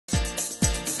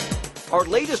Our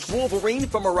latest Wolverine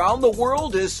from around the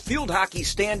world is field hockey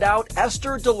standout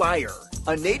Esther de Leijer.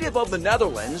 A native of the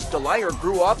Netherlands, de Leijer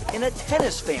grew up in a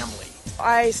tennis family.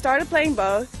 I started playing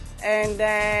both, and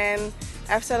then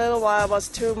after a little while it was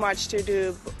too much to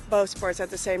do both sports at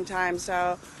the same time,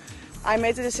 so I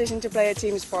made the decision to play a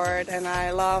team sport, and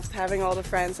I loved having all the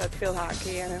friends at field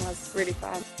hockey, and it was really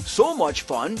fun. So much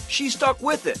fun, she stuck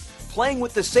with it, playing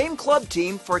with the same club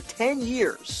team for 10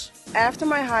 years. After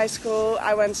my high school,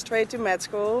 I went straight to med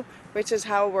school, which is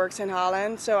how it works in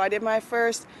Holland. So I did my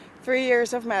first 3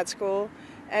 years of med school,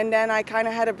 and then I kind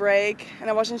of had a break, and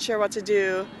I wasn't sure what to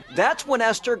do. That's when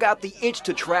Esther got the itch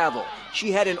to travel.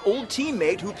 She had an old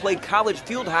teammate who played college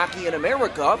field hockey in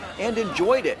America and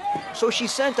enjoyed it, so she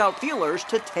sent out feelers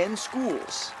to 10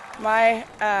 schools. My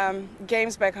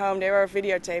games back home, they were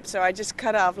videotaped, so I just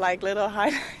cut off like little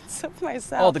highlights of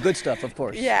myself. All the good stuff, of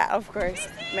course. Yeah, of course.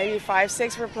 Maybe 5,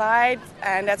 6 replied,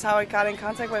 and that's how I got in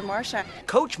contact with Marcia.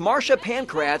 Coach Marcia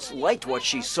Pankratz liked what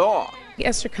she saw.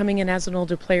 Esther coming in as an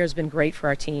older player has been great for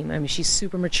our team. I mean, she's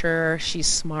super mature, she's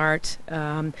smart,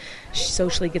 she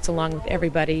socially gets along with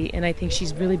everybody, and I think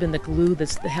she's really been the glue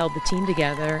that's held the team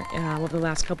together over the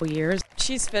last couple years.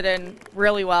 She's fit in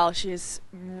really well. She's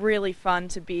really fun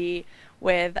to be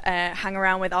with, hang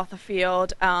around with off the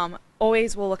field.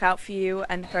 Always will look out for you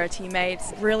and for her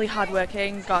teammates. Really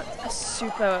hardworking, got a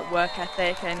super work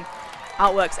ethic, and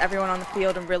outworks everyone on the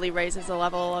field and really raises the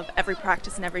level of every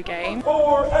practice and every game.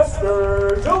 For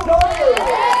Esther de Leijer.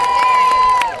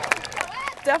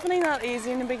 Definitely not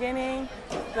easy in the beginning,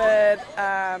 but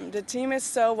the team is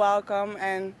so welcome,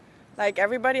 and like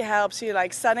everybody helps you,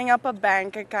 like setting up a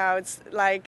bank account,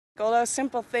 like all those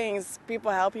simple things,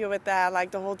 people help you with that.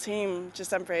 Like the whole team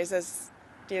just embraces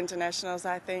the internationals,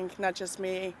 I think, not just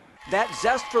me. That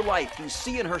zest for life you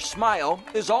see in her smile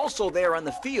is also there on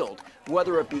the field,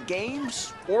 whether it be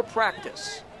games or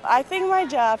practice. I think my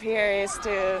job here is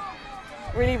to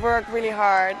really work really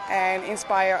hard and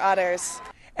inspire others.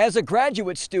 As a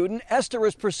graduate student, Esther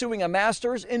is pursuing a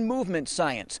master's in movement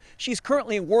science. She's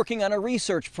currently working on a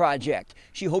research project.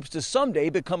 She hopes to someday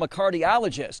become a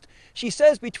cardiologist. She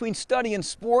says between study and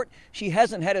sport, she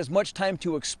hasn't had as much time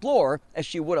to explore as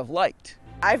she would have liked.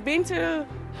 I've been to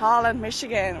Holland,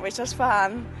 Michigan, which was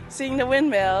fun, seeing the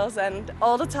windmills and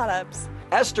all the tulips.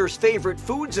 Esther's favorite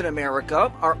foods in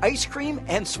America are ice cream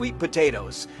and sweet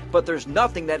potatoes, but there's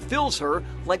nothing that fills her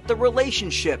like the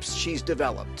relationships she's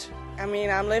developed. I mean,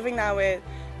 I'm living now with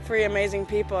 3 amazing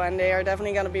people, and they are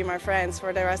definitely going to be my friends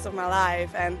for the rest of my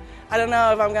life. And I don't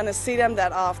know if I'm going to see them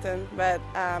that often, but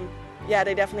yeah,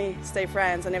 they definitely stay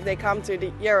friends. And if they come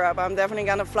to Europe, I'm definitely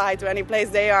going to fly to any place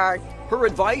they are. Her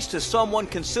advice to someone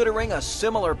considering a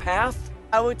similar path?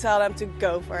 I would tell them to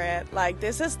go for it. Like,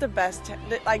 this is the best,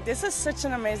 like, this is such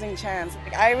an amazing chance.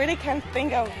 Like, I really can't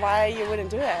think of why you wouldn't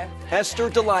do it. Esther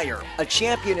de Leijer, a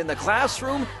champion in the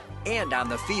classroom and on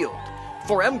the field.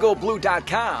 For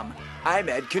MGoBlue.com, I'm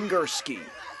Ed Kongursky.